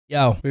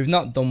Yo, we've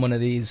not done one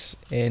of these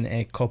in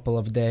a couple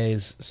of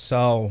days,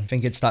 so I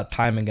think it's that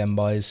time again,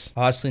 boys.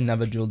 I actually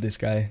never dueled this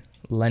guy.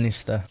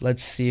 Lannister.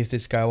 Let's see if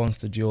this guy wants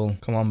to duel.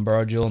 Come on,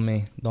 bro, duel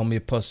me. Don't be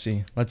a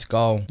pussy. Let's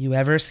go. You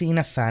ever seen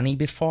a fanny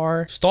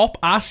before? Stop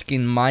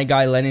asking my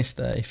guy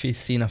Lannister if he's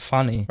seen a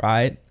fanny,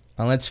 right?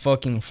 And let's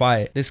fucking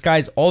fight. This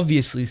guy's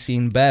obviously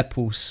seen bear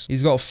poos.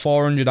 He's got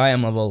 400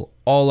 item level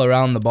all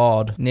around the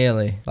board,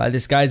 nearly. Like,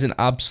 this guy's an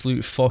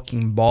absolute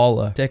fucking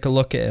baller. Take a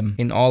look at him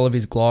in all of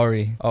his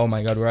glory. Oh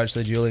my god, we're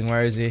actually dueling.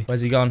 Where is he?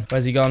 Where's he gone?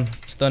 Where's he gone?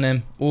 Stun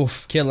him.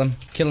 Oof. Kill him.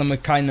 Kill him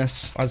with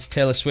kindness, as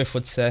Taylor Swift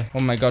would say. Oh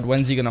my god,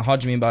 when's he gonna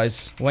hodge me,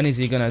 boys? When is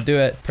he gonna do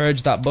it?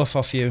 Purge that buff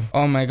off you.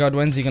 Oh my god,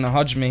 when's he gonna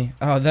hodge me?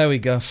 Oh, there we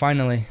go,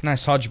 finally.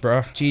 Nice hodge,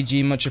 bro.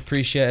 GG, much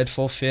appreciated.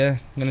 Full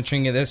fear. I'm gonna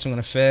trinket this. I'm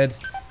gonna fade.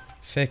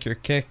 Fake your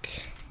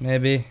kick.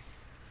 Maybe.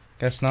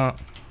 Guess not.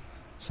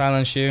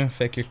 Silence you.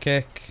 Fake your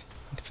kick.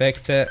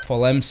 Faked it.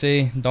 Full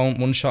MC. Don't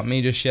one-shot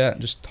me just yet.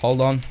 Just hold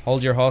on.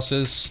 Hold your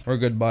horses. We're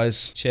good,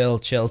 boys. Chill,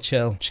 chill,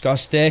 chill. Just gotta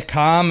stay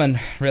calm and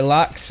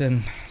relax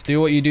and do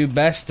what you do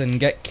best and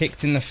get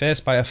kicked in the face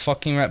by a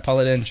fucking ret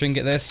paladin.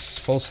 Trinket this.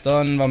 Full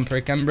stun.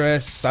 Vampiric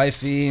Embrace.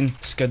 Siphene.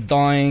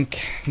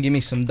 Skadoink. Give me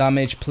some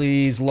damage,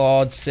 please.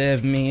 Lord,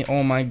 save me.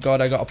 Oh my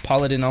god, I got a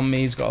paladin on me.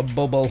 He's got a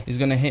bubble. He's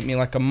gonna hit me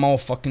like a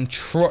motherfucking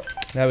truck.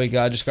 There we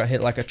go. I just got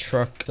hit like a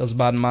truck. Feels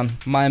bad, man.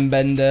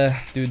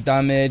 Mindbender. Do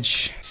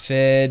damage.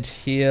 Fade,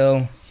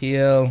 heal,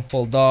 heal,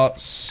 full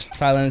dots,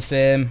 silence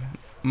him,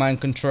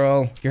 mind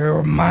control.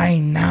 You're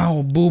mine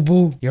now,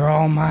 boo-boo. You're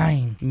all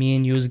mine. Me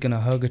and you is gonna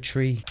hug a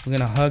tree. We're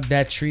gonna hug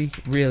that tree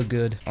real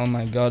good. Oh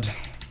my god.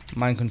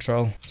 Mind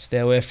control. Stay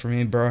away from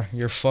me, bro.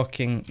 You're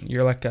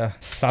like a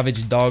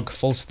savage dog.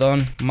 Full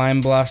stun,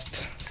 mind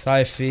blast,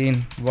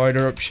 siphene, void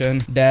eruption,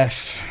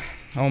 death.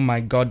 Oh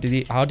my god,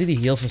 how did he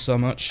heal for so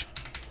much?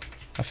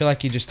 I feel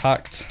like he just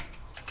hacked.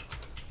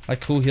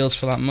 Like, who heals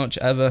for that much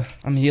ever?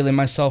 I'm healing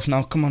myself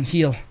now. Come on,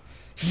 heal.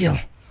 Heal.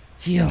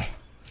 Heal.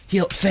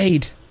 Heal.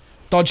 Fade.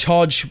 Dodge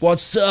hodge.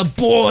 What's up,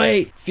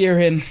 boy? Fear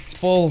him.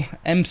 Full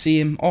MC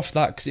him off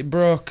that because it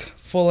broke.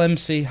 Full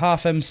MC.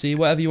 Half MC.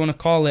 Whatever you want to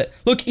call it.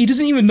 Look, he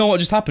doesn't even know what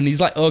just happened. He's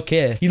like,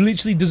 okay. He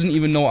literally doesn't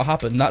even know what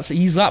happened.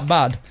 He's that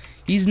bad.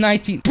 He's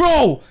 19.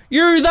 Bro,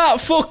 you're that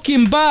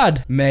fucking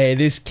bad. Mate,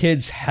 this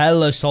kid's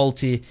hella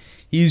salty.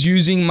 He's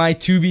using my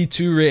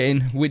 2v2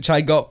 rating, which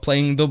I got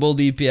playing double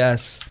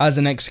DPS, as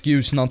an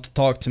excuse not to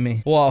talk to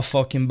me. What a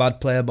fucking bad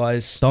player,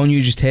 boys. Don't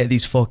you just hate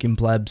these fucking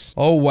plebs.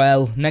 Oh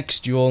well, next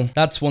duel.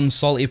 That's one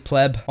salty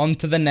pleb. On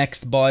to the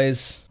next,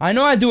 boys. I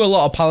know I do a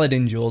lot of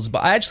paladin duels,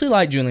 but I actually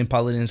like dueling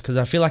paladins because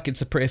I feel like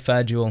it's a pretty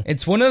fair duel.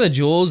 It's one of the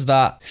duels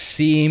that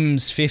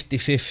seems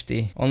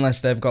 50-50,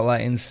 unless they've got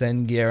like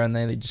insane gear and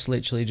they just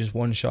literally just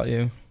one-shot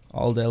you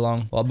all day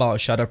long. What about a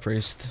Shadow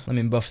Priest? Let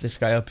me buff this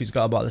guy up. He's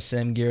got about the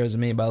same gear as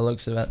me by the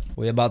looks of it.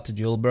 We about to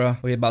duel, bro.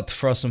 We about to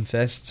throw some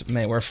fists.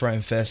 Mate, we're throwing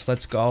fists.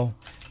 Let's go.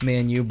 Me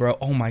and you, bro.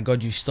 Oh my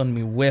god, you stunned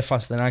me way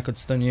faster than I could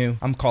stun you.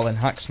 I'm calling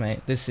hacks, mate.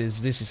 This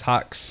is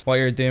hacks. What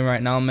you're doing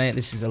right now, mate,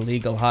 this is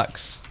illegal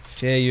hacks.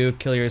 Fear you.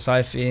 Kill your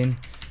Siphene.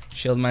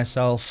 Shield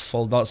myself,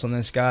 full dots on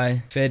this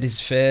guy. Fade his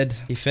fade.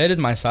 He faded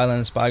my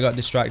silence, but I got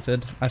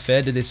distracted. I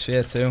faded his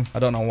fear too. I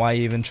don't know why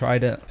he even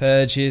tried it.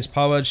 Purge his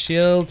powered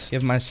shield.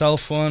 Give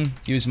myself one.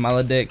 Use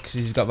Maledict because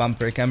he's got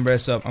Vampiric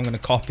Embrace up. I'm going to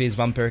copy his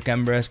Vampiric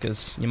Embrace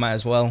because you might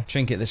as well.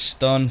 Trinket this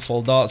stun,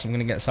 full dots. I'm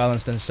going to get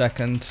silenced in a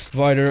second.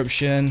 Void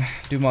Eruption.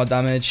 Do more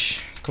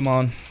damage. Come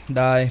on.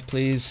 Die,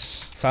 please.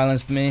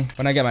 Silenced me.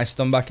 When I get my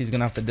stun back, he's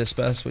going to have to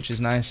disperse, which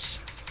is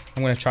nice.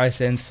 I'm going to try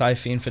saying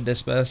Siphene for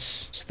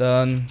disperse.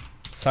 Stun.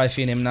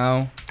 Siphene him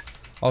now.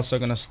 Also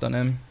gonna stun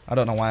him. I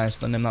don't know why I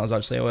stunned him. That was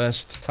actually a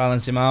waste.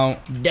 Silence him out.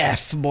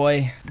 Death,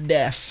 boy.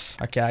 Death.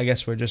 Okay, I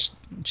guess we're just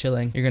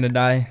chilling. You're gonna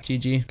die.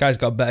 GG. Guy's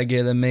got better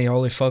gear than me.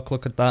 Holy fuck,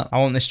 look at that. I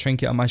want this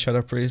trinket on my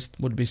Shadow Priest.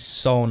 Would be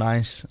so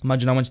nice.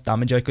 Imagine how much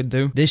damage I could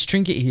do. This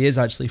trinket here is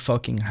actually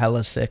fucking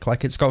hella sick.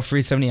 Like, it's got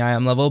 370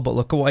 IM level, but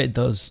look at what it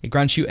does. It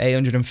grants you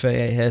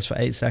 838 haste for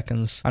 8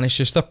 seconds. And it's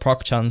just a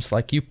proc chance.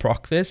 Like, you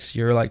proc this,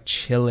 you're like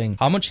chilling.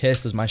 How much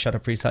haste does my Shadow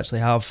Priest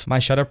actually have? My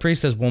Shadow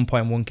Priest has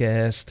 1.1k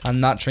haste.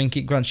 And that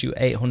trinket grants you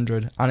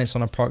 800. And it's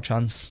on a proc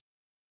chance.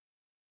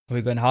 Are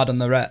we going hard on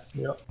the ret?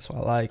 Yeah. That's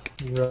what I like.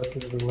 Ret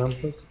is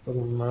relentless.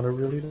 Doesn't matter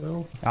really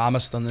though. I'm a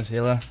stun this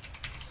healer.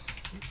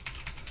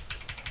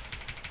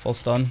 Full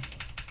stun.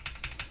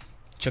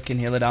 Chucking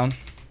healer down.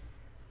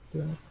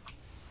 Yeah.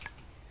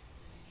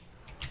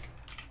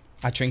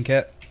 I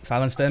trinket.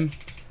 Silenced him.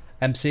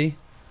 MC.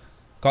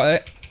 Got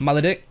it.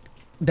 Maledict.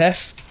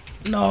 Death.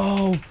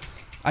 No.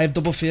 I have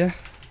double fear.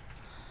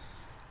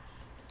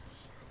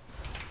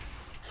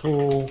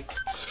 Full.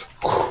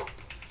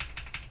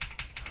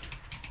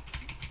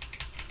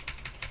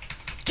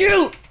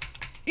 Kill!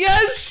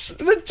 Yes!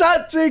 The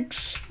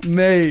tactics!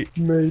 Mate.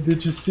 Mate,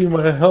 did you see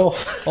my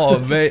health? Oh,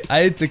 mate.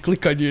 I had to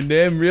click on your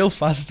name real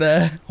fast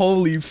there.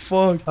 Holy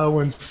fuck. I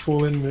went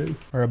full in, mate.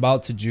 We're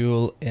about to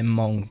duel a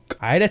monk.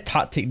 I had a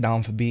tactic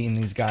down for beating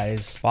these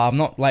guys. But I've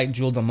not, like,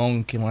 dueled a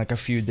monk in, like, a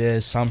few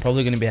days. So I'm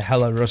probably going to be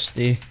hella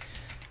rusty.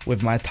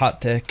 with my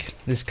tactic.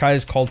 This guy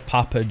is called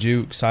Papa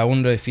Duke, so I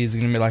wonder if he's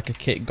gonna be like a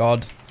kick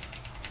god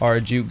or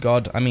a Duke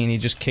god. I mean, he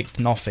just kicked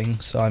nothing,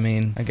 so I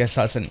mean, I guess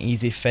that's an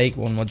easy fake,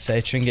 one would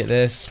say. Trinket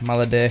this,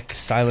 Maledict,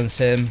 silence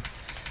him,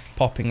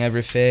 popping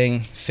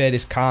everything, fade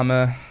his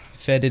karma,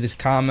 faded his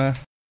karma.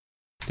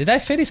 Did I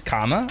fade his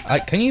karma?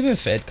 Can you even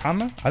fade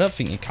karma? I don't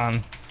think you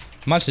can.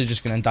 I'm actually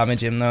just going to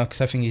damage him though,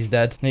 because I think he's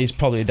dead. He's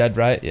probably dead,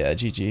 right? Yeah,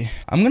 GG.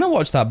 I'm going to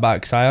watch that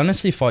back, because I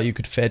honestly thought you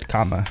could fade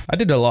karma. I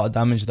did a lot of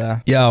damage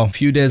there. Yo, a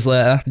few days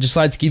later, I just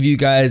like to give you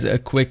guys a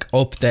quick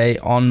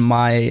update on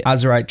my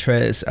Azerite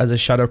traits as a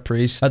Shadow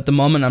Priest. At the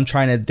moment, I'm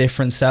trying a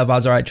different set of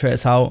Azerite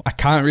traits out. I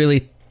can't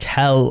really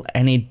tell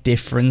any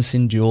difference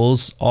in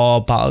duels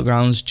or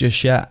battlegrounds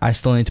just yet. I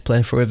still need to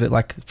play through with it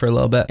like for a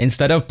little bit.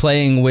 Instead of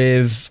playing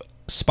with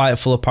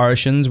Spiteful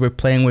Apparitions, we're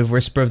playing with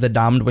Whisper of the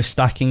Damned. We're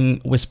stacking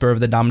Whisper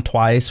of the Damned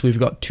twice. We've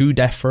got 2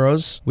 Death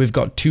Throws, we've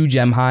got 2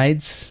 Gem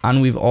Hides,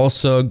 and we've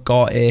also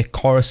got a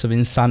Chorus of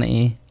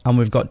Insanity, and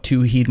we've got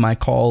 2 Heed My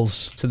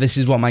Calls. So this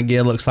is what my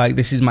gear looks like.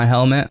 This is my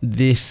helmet,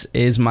 this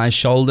is my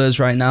shoulders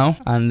right now,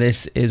 and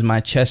this is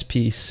my chest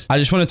piece. I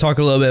just want to talk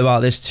a little bit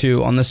about this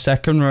too. On the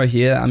second row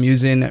here, I'm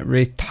using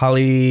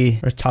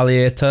Retaliator,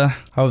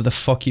 however the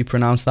fuck you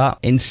pronounce that,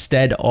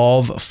 instead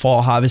of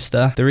Fort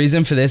Harvester. The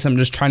reason for this, I'm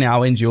just trying it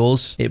out in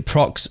duels. It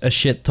procs a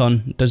shit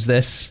ton, does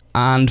this.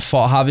 And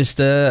Fort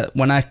Harvester,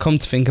 when I come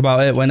to think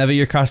about it, whenever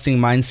you're casting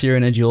Mind Seer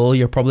in a duel,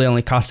 you're probably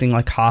only casting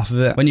like half of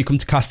it. When you come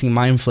to casting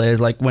Mind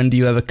Flayers, like when do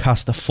you ever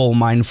cast a full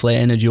Mind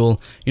Flare in a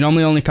duel? You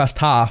normally only cast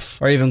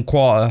half or even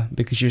quarter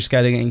because you're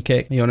scared of getting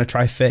kicked. You want to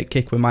try fake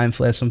kick with Mind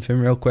Flare something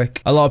real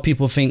quick. A lot of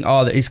people think,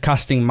 oh, that he's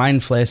casting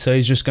Mind Flare, so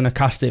he's just going to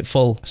cast it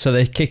full. So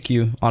they kick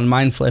you on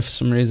Mind Flare for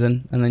some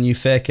reason, and then you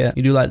fake it.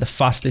 You do like the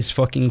fastest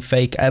fucking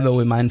fake ever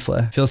with Mind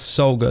Flare. Feels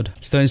so good.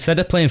 So instead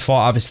of playing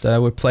Fort Harvester,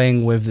 we're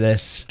playing with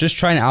this. Just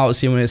trying it out,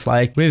 seeing what it's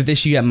like. With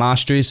this, you get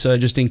Mastery, so it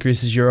just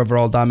increases your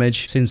overall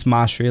damage, since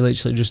Mastery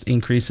literally just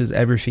increases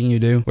everything you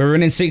do. We're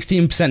running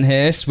 16%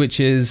 haste, which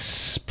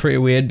is pretty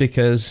weird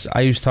because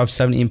I used to have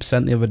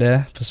 17% the other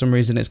day. For some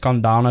reason, it's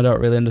gone down. I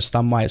don't really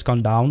understand why it's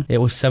gone down. It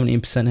was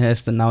 17%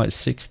 haste, and now it's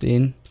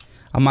 16.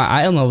 And my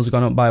item level's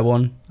gone up by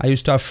 1. I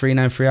used to have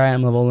 393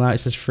 item level, now it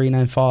says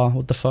 394.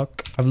 What the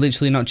fuck? I've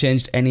literally not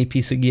changed any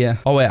piece of gear.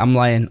 Oh wait, I'm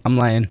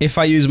lying. If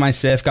I use my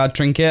Safeguard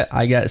trinket,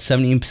 I get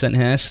 17%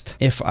 haste.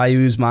 If I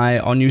use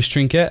my unused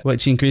trinket,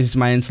 which increases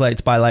my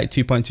intellect by like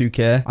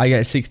 2.2k, I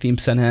get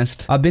 16%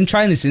 haste. I've been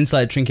trying this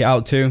intellect trinket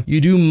out too. You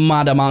do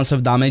mad amounts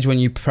of damage when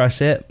you press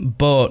it,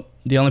 but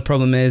the only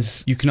problem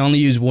is you can only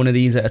use one of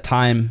these at a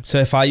time. So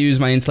if I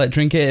use my intellect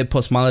trinket, it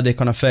puts Maledict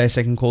on a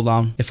 30-second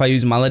cooldown. If I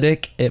use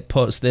Maledict, it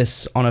puts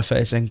this on a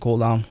 30-second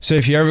cooldown. So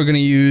if you're ever going to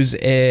use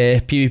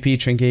a PvP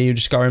trinket, you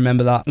just got to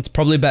remember that. It's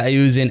probably better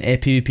using a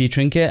PvP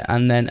trinket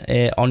and then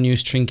a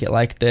unused trinket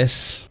like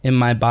this in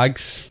my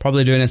bags.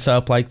 Probably doing a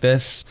setup like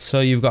this. So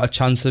you've got a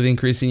chance of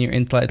increasing your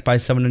intellect by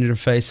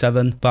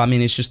 737. But I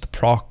mean, it's just a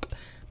proc.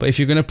 But if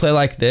you're going to play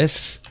like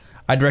this,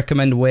 I'd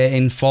recommend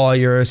waiting for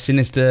your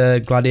Sinister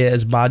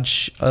Gladiator's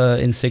badge,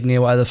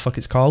 insignia, whatever the fuck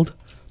it's called,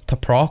 to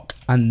proc,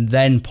 and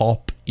then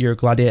pop your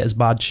Gladiator's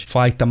badge for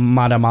like the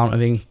mad amount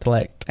of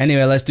intellect.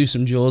 Anyway, let's do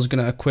some duels.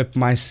 Gonna equip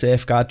my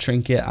Safeguard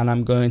trinket, and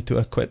I'm going to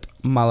equip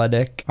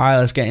Maledict. Alright,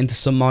 let's get into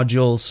some more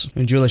duels.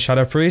 I'm duel a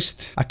Shadow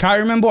Priest. I can't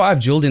remember what I've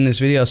dueled in this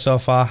video so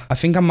far. I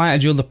think I might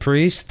have dueled a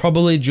Priest,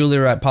 probably dueled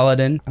a Right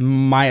Paladin. I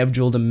might have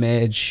dueled a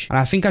Mage, and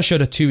I think I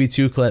showed a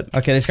 2v2 clip.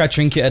 Okay, this guy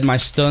trinketed my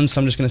stun, so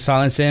I'm just gonna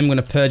silence him. I'm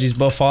gonna purge his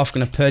buff off,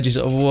 gonna purge his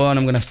other one.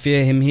 I'm gonna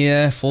fear him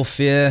here, full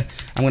fear.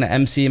 I'm gonna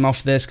MC him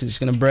off this because it's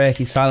gonna break.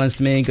 He silenced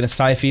me. I'm gonna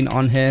siphon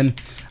on him.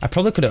 I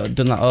probably could have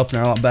done that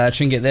opener a lot better.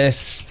 Trinket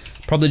this.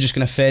 Probably just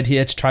going to fade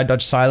here to try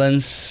dodge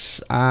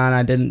silence, and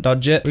I didn't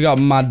dodge it. We got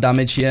mad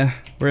damage here.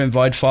 We're in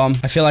void form.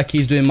 I feel like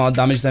he's doing more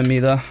damage than me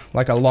though,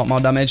 like a lot more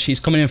damage. He's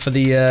coming in for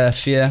the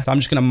fear, so I'm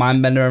just going to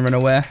mindbender and run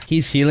away.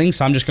 He's healing,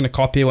 so I'm just going to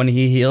copy when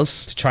he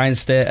heals to try and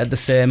stay at the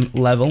same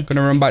level. Going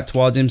to run back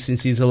towards him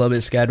since he's a little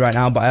bit scared right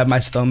now, but I have my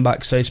stun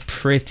back, so he's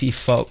pretty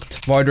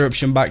fucked. Void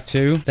eruption back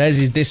too. There's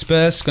his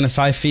disperse. Going to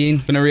siphon.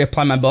 Going to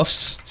reapply my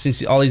buffs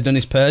since all he's done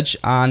is purge,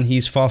 and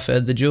he's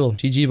forfeited the duel.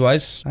 GG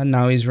boys. And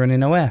now he's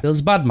running away.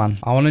 Feels bad, man.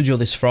 I want to duel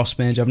this frost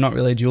mage. I've not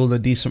really dueled a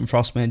decent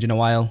frost mage in a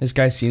while. This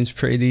guy seems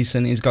pretty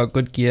decent. He's got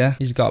good gear.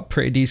 He's got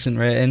pretty decent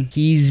rating.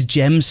 He's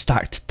gem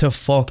stacked to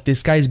fuck.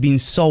 This guy's been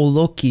so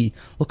lucky.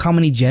 Look how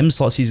many gem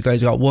slots he's got.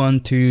 He's got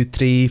 1, 2,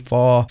 3,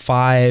 4,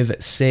 5,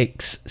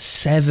 6,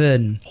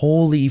 7.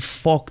 Holy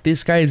fuck.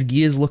 This guy's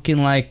gear's looking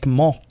like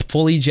mop.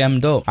 Fully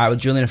gemmed up. Alright,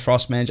 with Julian a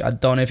Frost Mage. I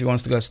don't know if he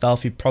wants to go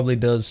stealth. He probably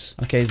does.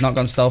 Okay, he's not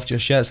gone stealth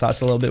just yet, so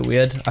that's a little bit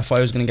weird. I thought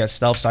he was going to get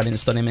stealth, so I didn't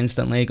stun him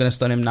instantly. Gonna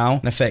stun him now.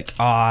 Gonna fake.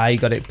 Ah, he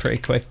got it pretty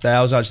quick there.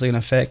 I was actually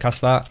gonna fake cast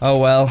that. Oh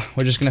well,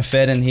 we're just gonna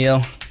fade and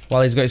heal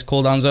while he's got his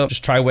cooldowns up.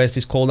 Just try waste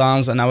his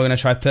cooldowns, and now we're gonna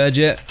try purge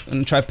it.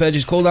 Gonna try purge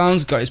his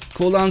cooldowns. Got his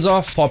cooldowns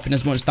off. Popping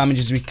as much damage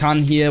as we can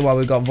here while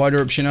we got Void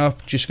Eruption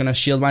up. Just gonna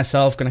shield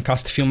myself. Gonna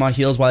cast a few more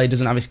heals while he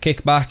doesn't have his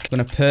kickback.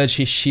 Gonna purge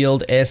his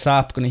shield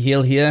ASAP. Gonna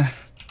heal here.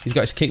 He's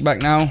got his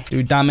kickback now.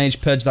 Do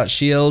damage, purge that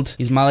shield.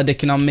 He's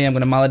maledicting on me. I'm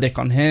going to maledict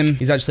on him.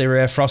 He's actually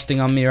rare frosting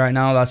on me right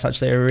now. That's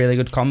actually a really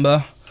good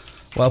combo.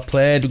 Well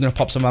played. We're going to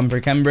pop some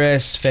Vampiric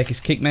Embrace. Fake his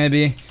kick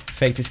maybe.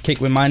 Faked his kick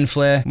with Mind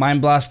Flare.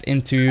 Mind Blast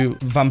into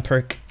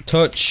Vampiric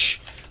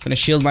Touch. Gonna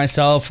shield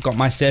myself. Got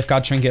my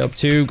safeguard trinket up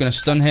too. Gonna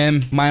stun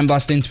him. Mind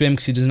Blast into him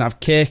because he doesn't have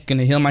kick.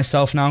 Gonna heal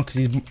myself now because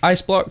he's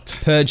ice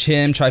blocked. Purge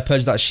him. Try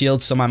purge that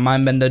shield so my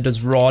Mind Bender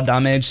does raw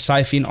damage.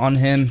 Siphon on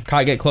him.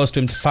 Can't get close to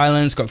him to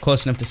silence. Got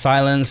close enough to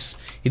silence.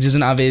 He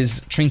doesn't have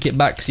his trinket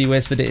back because he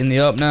wasted it in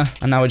the opener.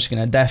 And now we're just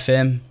gonna def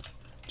him.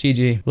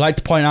 GG. Like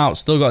to point out,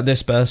 still got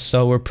disperse,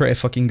 so we're pretty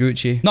fucking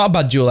Gucci. Not a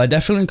bad duel. I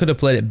definitely could have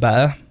played it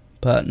better.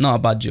 But not a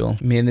bad duel.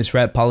 Me and this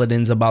red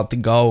paladin's about to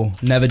go.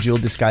 Never dueled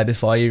this guy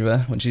before either,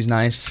 which is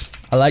nice.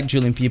 I like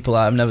dueling people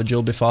that I've never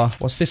dueled before.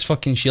 What's this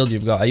fucking shield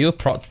you've got? Are you a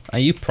prot? Are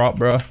you prot,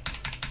 bro?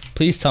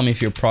 Please tell me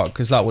if you're prot,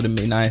 because that wouldn't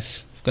be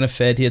nice. I'm gonna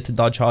fade here to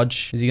dodge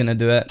Hodge. Is he gonna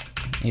do it?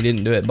 He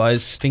didn't do it,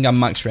 boys. I think I'm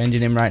max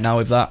ranging him right now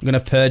with that. I'm gonna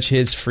purge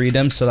his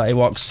freedom so that he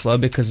walks slow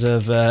because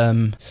of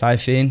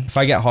Siphon. If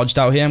I get Hodged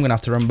out here, I'm gonna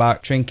have to run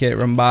back. Trinket,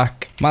 run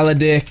back.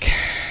 Maledict.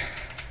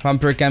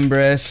 Vampiric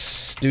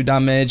Embrace. Do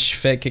damage.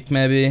 Fake kick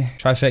maybe.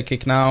 Try fake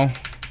kick now.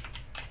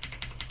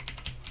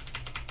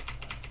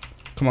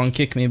 Come on,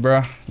 kick me,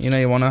 bro. You know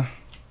you wanna.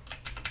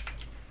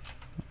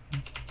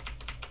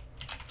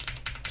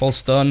 Full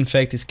stun.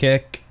 Faked his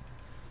kick.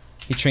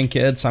 He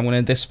trinketed, so I'm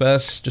gonna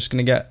disperse. Just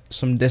gonna get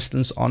some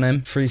distance on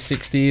him.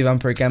 360.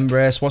 Vampiric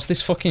Embrace. What's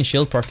this fucking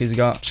shield proc he's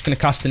got? Just gonna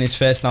cast in his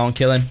face now and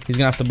kill him. He's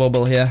gonna have to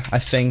bubble here, I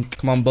think.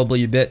 Come on, bubble,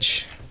 you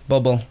bitch.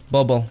 Bubble,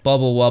 bubble,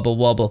 bubble, wobble,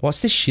 wobble.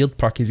 What's this shield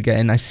proc he's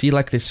getting? I see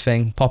like this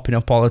thing popping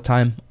up all the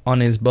time on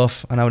his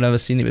buff, and I've never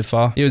seen it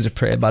before. He was a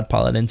pretty bad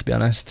paladin, to be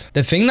honest.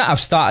 The thing that I've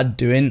started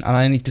doing, and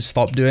I need to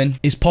stop doing,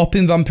 is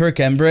popping Vampiric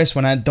Embrace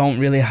when I don't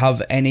really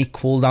have any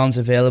cooldowns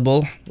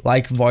available,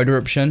 like Void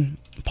Eruption.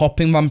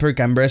 Popping Vampiric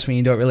Embrace when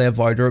you don't really have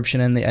Void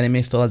Eruption and the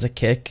enemy still has a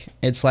kick.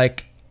 It's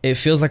like, it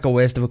feels like a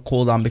waste of a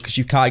cooldown because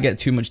you can't get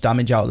too much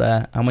damage out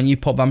there. And when you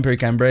pop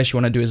Vampiric Embrace, you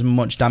want to do as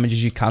much damage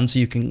as you can so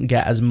you can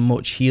get as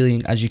much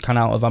healing as you can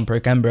out of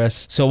Vampiric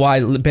Embrace. So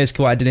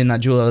basically what I did in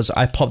that duel was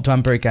I popped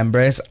Vampiric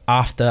Embrace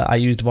after I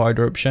used Void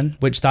Eruption,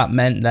 which that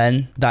meant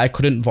then that I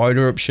couldn't Void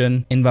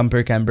Eruption in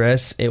Vampiric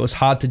Embrace. It was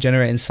hard to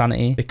generate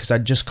Insanity because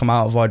I'd just come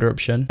out of Void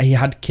Eruption. He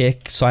had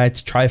kick, so I had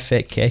to try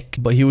fake kick,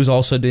 but he was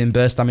also doing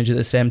burst damage at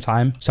the same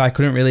time. So I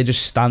couldn't really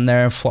just stand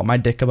there and flop my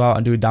dick about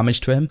and do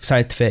damage to him because I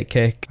had to fake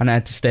kick and I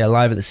had to stay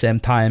alive at the same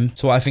time.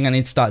 So what I think I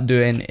need to start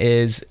doing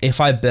is if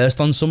I burst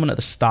on someone at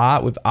the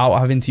start without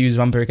having to use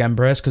Vampiric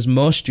Embrace, because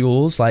most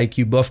duels, like,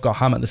 you both got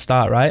ham at the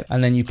start, right?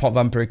 And then you pop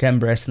Vampiric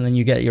Embrace and then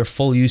you get your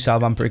full use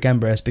out of Vampiric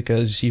Embrace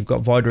because you've got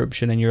Void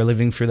Eruption and you're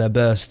living through their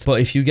burst. But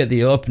if you get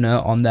the opener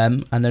on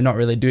them and they're not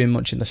really doing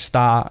much in the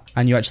start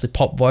and you actually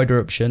pop Void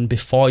Eruption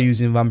before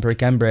using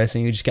Vampiric Embrace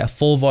and you just get a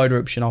full Void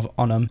Eruption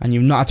on them and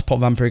you've not had to pop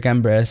Vampiric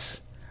Embrace,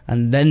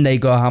 and then they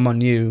go ham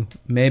on you,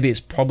 maybe it's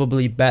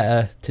probably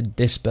better to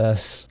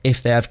disperse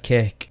if they have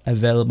kick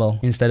available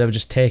instead of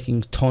just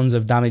taking tons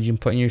of damage and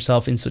putting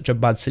yourself in such a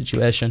bad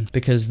situation,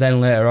 because then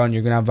later on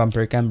you're going to have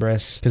Vampiric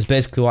Embrace. Because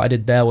basically what I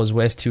did there was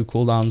waste 2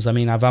 cooldowns. I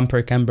mean, I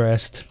Vampiric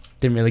Embraced,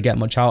 didn't really get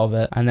much out of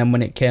it, and then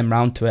when it came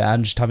round to it,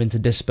 I'm just having to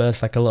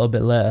disperse like a little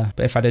bit later.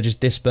 But if I'd have just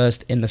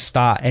dispersed in the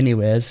start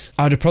anyways,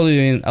 I'd have probably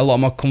been a lot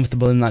more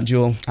comfortable in that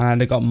duel and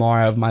I'd have got more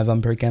out of my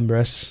Vampiric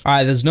Embrace.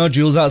 Alright, there's no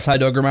duels outside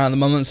Ogreman at the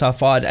moment, so I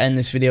thought I'd end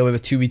this video with a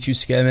 2v2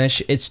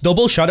 skirmish. It's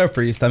double Shadow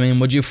Priest. I mean,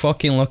 would you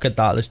fucking look at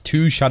that? There's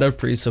 2 Shadow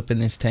Priests up in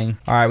this thing.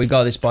 Alright, we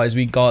got this, boys.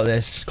 We got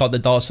this. Got the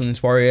Dawson,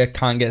 this warrior.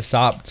 Can't get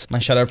sapped. My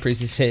Shadow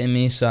Priest is hitting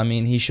me, so I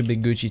mean, he should be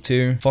Gucci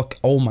too. Fuck.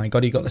 Oh my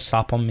god, he got the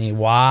sap on me.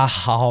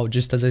 Wow.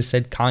 Just as I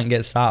said, can't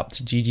get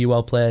sapped. GG,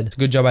 well played. It's a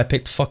good job I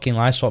picked fucking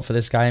life swap for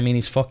this guy. I mean,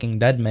 he's fucking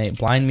dead, mate.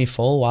 Blind me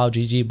full. Wow,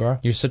 GG, bro.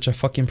 You're such a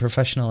fucking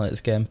professional at this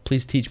game.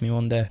 Please teach me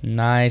one day.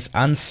 Nice.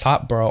 And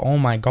sap, bro. Oh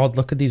my god,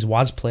 look at these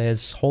Waz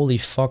players. Holy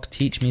fuck,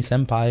 teach me,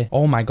 senpai.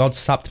 Oh my god,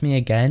 sapped me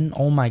again.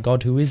 Oh my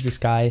god, who is this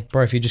guy?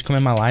 Bro, if you just come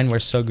in my line, we're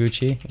so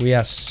Gucci. We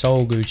are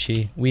so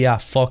Gucci. We are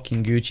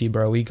fucking Gucci,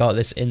 bro. We got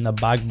this in the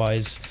bag,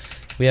 boys.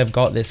 We have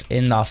got this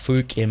in the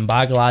fucking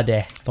bag,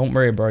 laddie. Don't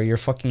worry, bro. You're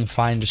fucking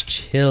fine. Just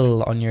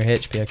chill on your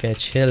HP, okay?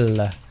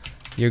 Chill.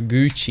 You're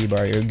Gucci,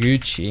 bro. You're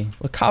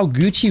Gucci. Look how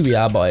Gucci we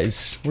are,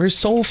 boys. We're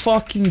so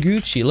fucking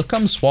Gucci. Look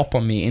him swap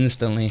on me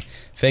instantly.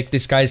 Fake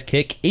this guy's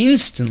kick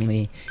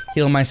instantly.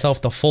 Heal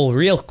myself to full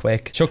real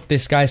quick. Chuck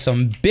this guy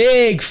some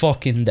big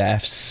fucking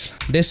deaths.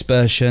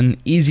 Dispersion.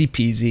 Easy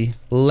peasy.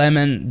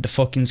 Lemon the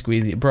fucking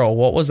squeezy. Bro,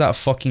 what was that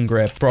fucking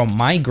grip? Bro,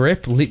 my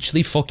grip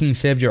literally fucking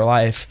saved your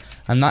life.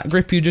 And that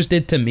grip you just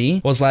did to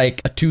me was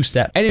like a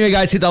 2-step. Anyway,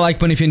 guys, hit that like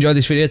button if you enjoyed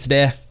this video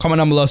today. Comment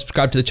down below,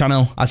 subscribe to the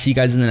channel. I'll see you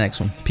guys in the next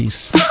one.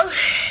 Peace.